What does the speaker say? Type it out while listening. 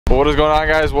What is going on,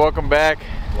 guys? Welcome back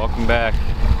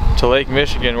to Lake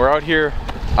Michigan. We're out here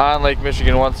on Lake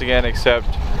Michigan once again, except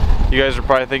you guys are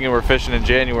probably thinking we're fishing in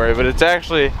January, but it's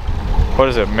actually, what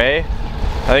is it, May?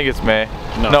 I think it's May.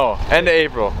 No, end of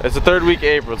April. It's the third week of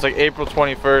April. It's like April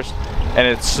 21st and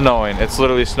it's snowing. It's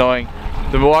literally snowing.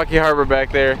 The Milwaukee Harbor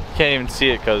back there, you can't even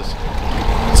see it because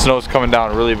the snow's coming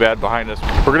down really bad behind us.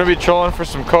 We're gonna be trolling for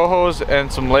some Cohos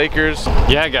and some Lakers.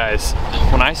 Yeah, guys,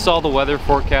 when I saw the weather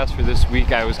forecast for this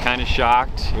week, I was kind of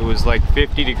shocked. It was like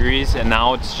 50 degrees and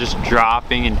now it's just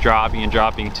dropping and dropping and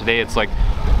dropping. Today it's like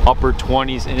upper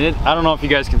 20s and I don't know if you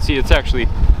guys can see, it's actually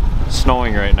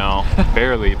snowing right now,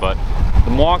 barely, but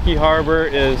the Milwaukee Harbor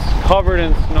is covered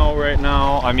in snow right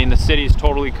now. I mean, the city's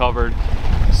totally covered.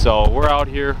 So we're out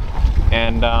here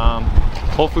and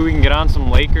hopefully we can get on some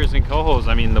Lakers and Cohos.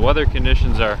 I mean, the weather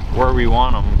conditions are where we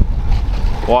want them.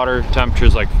 Water temperature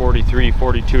is like 43,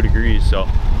 42 degrees. So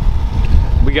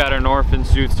we got our NORFIN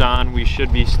suits on. We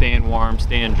should be staying warm,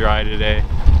 staying dry today,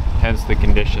 hence the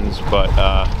conditions. But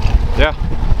yeah,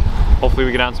 hopefully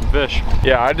we get on some fish.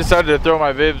 Yeah, I decided to throw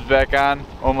my Vibs back on,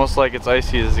 almost like it's ice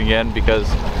season again, because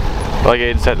like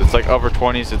Aiden said, it's like upper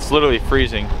 20s. It's literally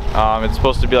freezing. It's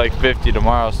supposed to be like 50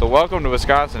 tomorrow. So welcome to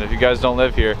Wisconsin if you guys don't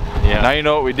live here. Yeah. Now you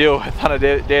know what we deal with on a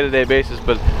day-to-day basis.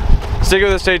 But stick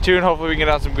with us, stay tuned. Hopefully we can get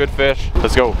on some good fish.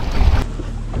 Let's go.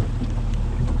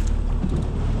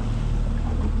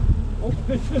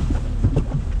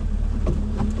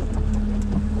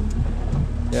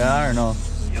 Yeah, I don't know.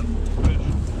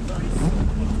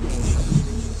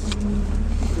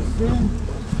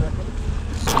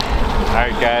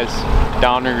 Alright guys,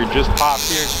 downer just popped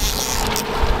here.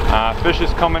 Fish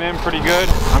is coming in pretty good.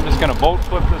 I'm just gonna boat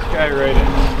flip this guy right in.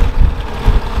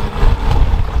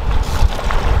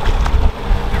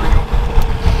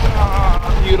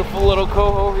 Ah, beautiful little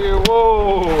coho here.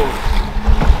 Whoa!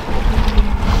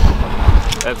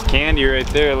 That's candy right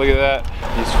there, look at that.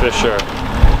 These fish are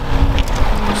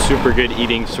super good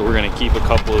eating, so we're gonna keep a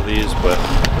couple of these, but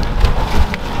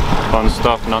fun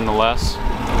stuff nonetheless.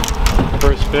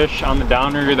 First fish on the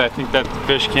downer. I think that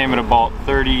fish came at about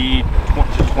 30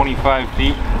 to 25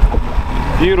 feet.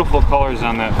 Beautiful colors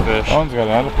on that fish. That one's got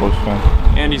an adipose fin.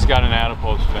 And he's got an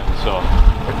adipose fin, so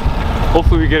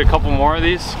hopefully we get a couple more of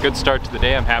these. Good start to the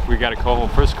day. I'm happy we got a coho.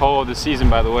 First coho of the season,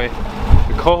 by the way.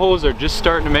 The cohos are just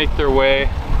starting to make their way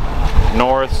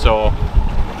north, so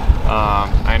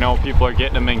I know people are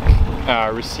getting them in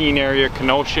Racine area,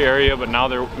 Kenosha area, but now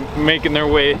they're making their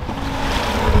way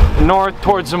north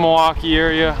towards the Milwaukee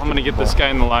area. I'm gonna get this guy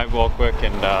in the live well quick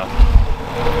and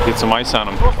get some ice on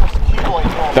him.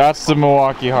 That's the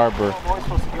Milwaukee Harbor.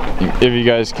 If you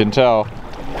guys can tell,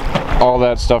 all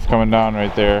that stuff coming down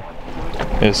right there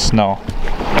is snow.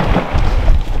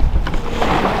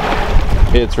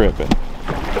 It's ripping.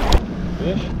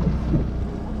 Fish?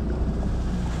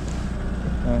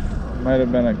 Might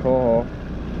have been a coho.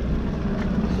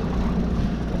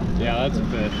 Yeah, that's a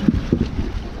fish.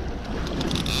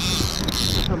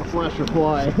 On a flash or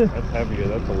fly. That's heavier.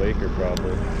 That's a Laker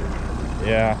probably.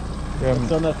 Yeah.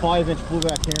 It's on that 5-inch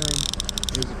blueback herring.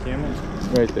 Here's a camel.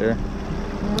 Right there.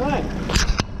 Alright.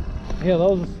 Yeah, that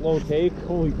was a slow take.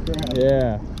 Holy crap.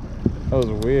 Yeah. That was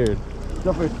weird.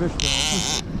 Definitely a fish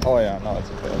though. Oh yeah, no, it's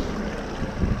a fish.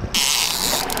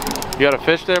 You got a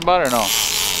fish there, bud, or no?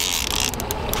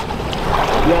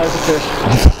 Yeah, it's a fish.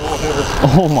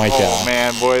 Oh my god. Oh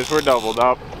man, boys, we're doubled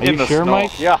up. Are you sure, snow.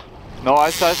 Mike? Yeah. No, I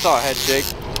saw a head shake.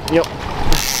 Yep.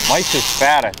 Mike's is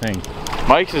fat, I think.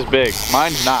 Mike's is big.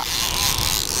 Mine's not.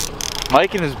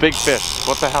 Mike and his big fish.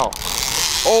 What the hell?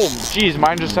 Oh, geez,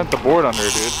 mine just sent the board under,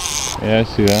 dude. Yeah, I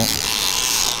see that.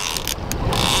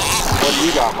 What do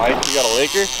you got, Mike? You got a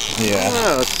Laker?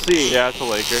 Yeah. Let's see. Yeah, it's a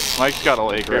Laker. Mike's got a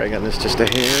Laker. Drag on this just a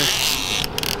hair.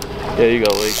 Yeah, you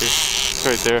got a Laker. It's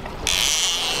right there.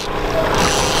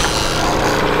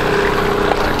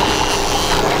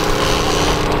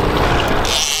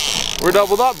 We're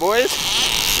doubled up, boys.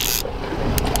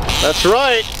 That's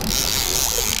right.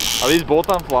 Are these both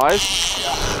on flies?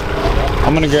 Yeah.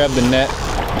 I'm gonna grab the net.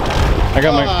 I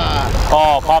got my.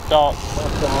 Oh, popped out.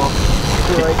 Popped off.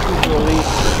 Right,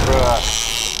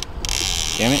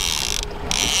 Damn it.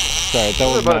 Sorry, that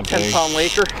was about not a 10 big. pound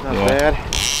Laker. Not Yeah. bad.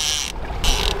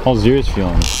 How's yours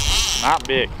feeling? Not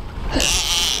big.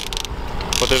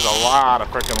 But there's a lot of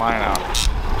freaking line out.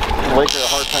 Laker had a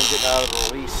hard time getting out of the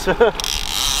release.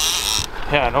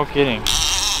 Yeah, no kidding.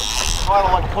 I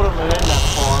don't like putting it in that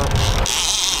far.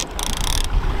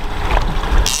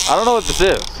 I don't know what this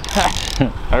is.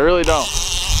 I really don't.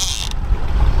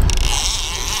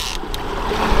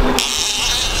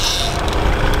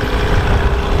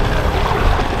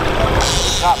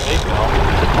 It's not big though.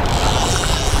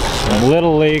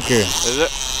 Little Laker. Is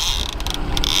it?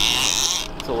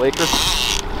 It's a Laker?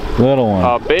 Little one.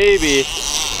 Oh, baby.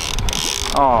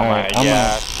 Oh my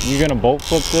god. You gonna bolt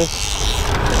flip this?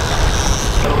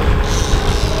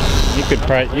 You could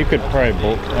probably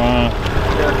bolt.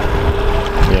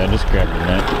 Yeah, just grab the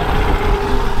net.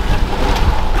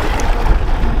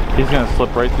 He's gonna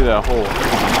slip right through that hole.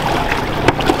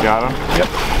 Got him? Yep.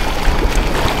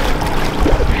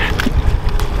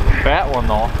 Fat one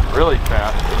though, really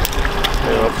fat.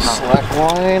 Okay, let's slack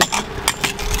line.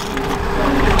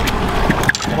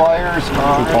 Pliers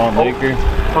on. 2-pound Laker.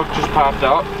 Hook just popped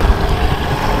out.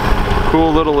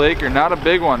 Cool little Laker, not a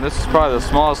big one. This is probably the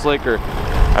smallest Laker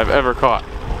I've ever caught.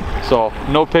 So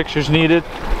no pictures needed.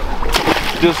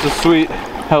 Just a sweet,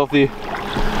 healthy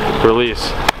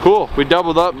release. Cool, we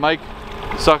doubled up. Mike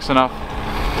sucks enough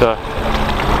to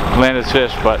land his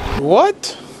fish, but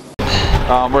What?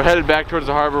 we're headed back towards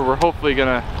the harbor. We're hopefully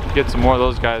gonna get some more of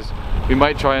those guys. We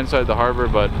might try inside the harbor,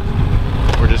 but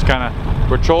we're just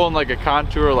we're trolling like a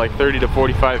contour like 30 to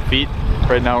 45 feet.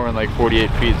 Right now we're in like 48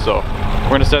 feet, so we're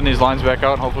gonna send these lines back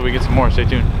out and hopefully we get some more. Stay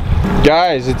tuned.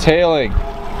 Guys, it's hailing.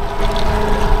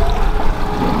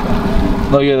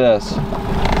 Look at this.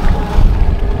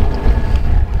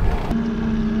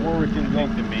 Or we can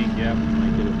make the main gap and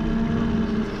make it a few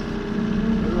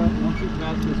once we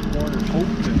pass this corner, hope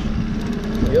fish.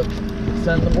 Yep.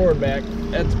 Send the board back.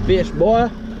 That's fish, boy.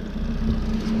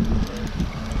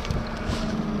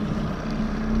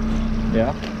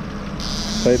 Yeah.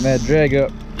 Tight mad drag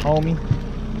up, homie.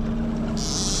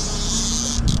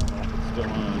 Still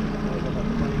on.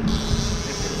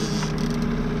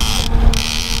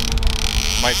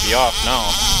 Might be off now.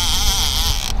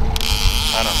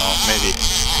 I don't know, maybe.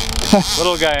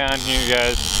 Little guy on here,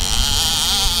 guys.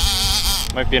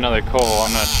 Might be another coho,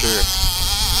 I'm not sure.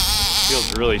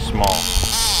 Feels really small.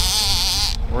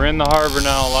 We're in the harbor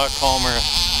now, a lot calmer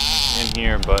in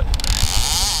here, but let's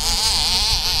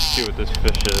see what this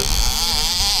fish is.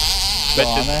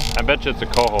 I bet you it's a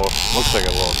coho. Looks like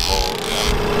a little coho.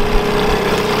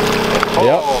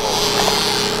 Yep.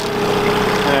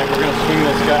 Alright, we're gonna swing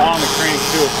this guy on the crank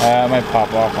too. I might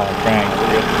pop off on a crank.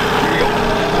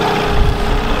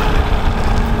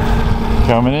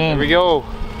 Coming in. Here we go.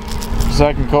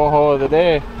 Second coho of the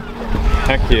day.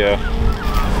 Heck yeah.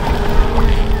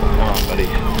 Come on, buddy.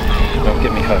 Don't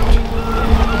get me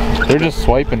hooked. They're just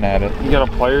swiping at it. You got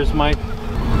a pliers, Mike?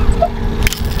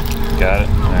 Got it.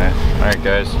 Alright. Alright,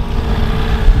 guys.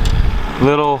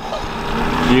 Little,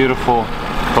 beautiful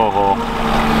coho.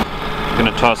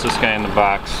 Gonna toss this guy in the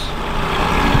box.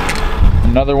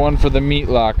 Another one for the meat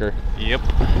locker. Yep.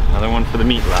 Another one for the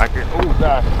meat locker. Oh,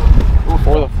 God.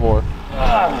 For the floor.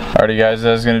 Alrighty guys,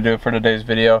 that's gonna do it for today's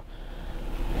video.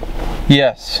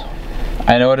 Yes,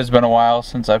 I know it has been a while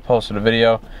since I posted a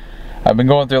video. I've been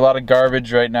going through a lot of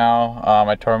garbage right now.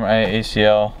 I tore my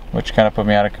ACL, which kind of put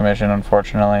me out of commission,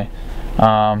 unfortunately.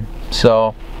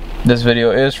 So this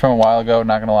video is from a while ago,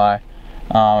 not gonna lie.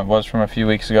 It was from a few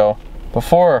weeks ago,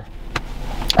 before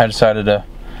I decided to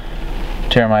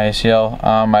tear my ACL.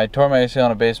 I tore my ACL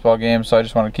in a baseball game, so I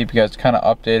just want to keep you guys kind of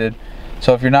updated.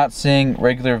 So if you're not seeing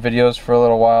regular videos for a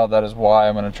little while, that is why.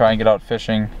 I'm going to try and get out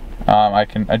fishing. I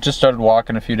just started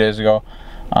walking a few days ago.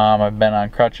 I've been on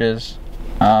crutches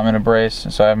in a brace,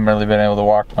 so I haven't really been able to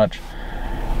walk much.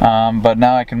 But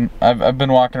now I've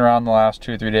been walking around the last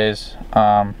 2 or 3 days.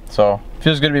 So it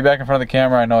feels good to be back in front of the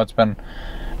camera. I know it's been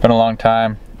a long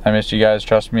time. I missed you guys,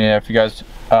 trust me. If you guys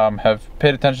have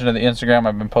paid attention to the Instagram,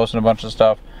 I've been posting a bunch of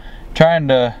stuff, trying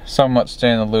to somewhat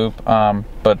stay in the loop,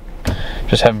 but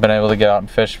just haven't been able to get out and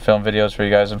fish, film videos for you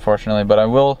guys, unfortunately. But I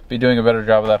will be doing a better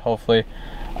job of that, hopefully.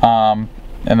 And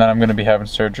then I'm going to be having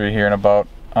surgery here in about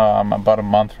a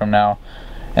month from now,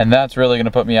 and that's really going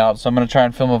to put me out. So I'm going to try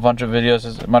and film a bunch of videos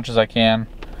as much as I can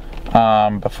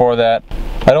before that.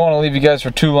 I don't want to leave you guys for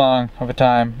too long of a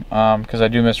time, because I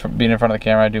do miss being in front of the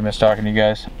camera. I do miss talking to you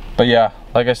guys. But yeah,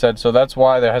 like I said, so that's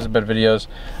why there hasn't been videos.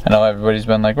 I know everybody's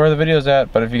been like, where are the videos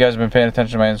at? But if you guys have been paying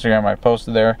attention to my Instagram, I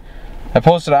posted there. I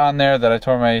posted on there that I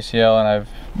tore my ACL and I've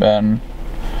been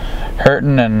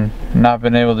hurting and not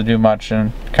been able to do much,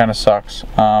 and kind of sucks.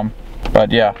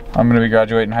 But yeah, I'm going to be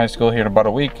graduating high school here in about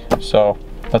a week. So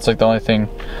that's like the only thing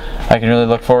I can really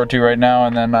look forward to right now.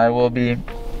 And then I will be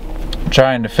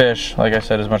trying to fish, like I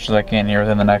said, as much as I can here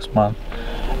within the next month.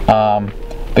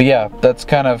 But yeah, that's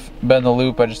kind of been the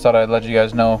loop. I just thought I'd let you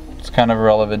guys know. It's kind of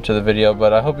irrelevant to the video,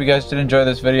 but I hope you guys did enjoy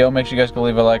this video. Make sure you guys go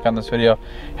leave a like on this video.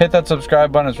 Hit that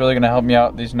subscribe button. It's really going to help me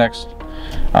out these next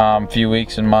few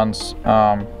weeks and months,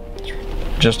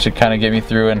 just to kind of get me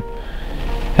through. And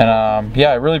yeah,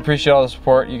 I really appreciate all the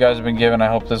support you guys have been giving. I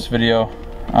hope this video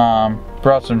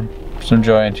brought some some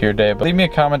joy into your day. But leave me a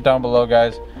comment down below,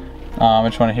 guys. I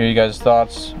just want to hear you guys'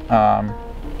 thoughts.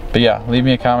 But yeah, leave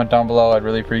me a comment down below. I'd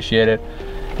really appreciate it.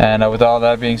 And with all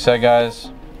that being said, guys,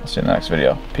 I'll see you in the next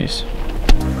video. Peace.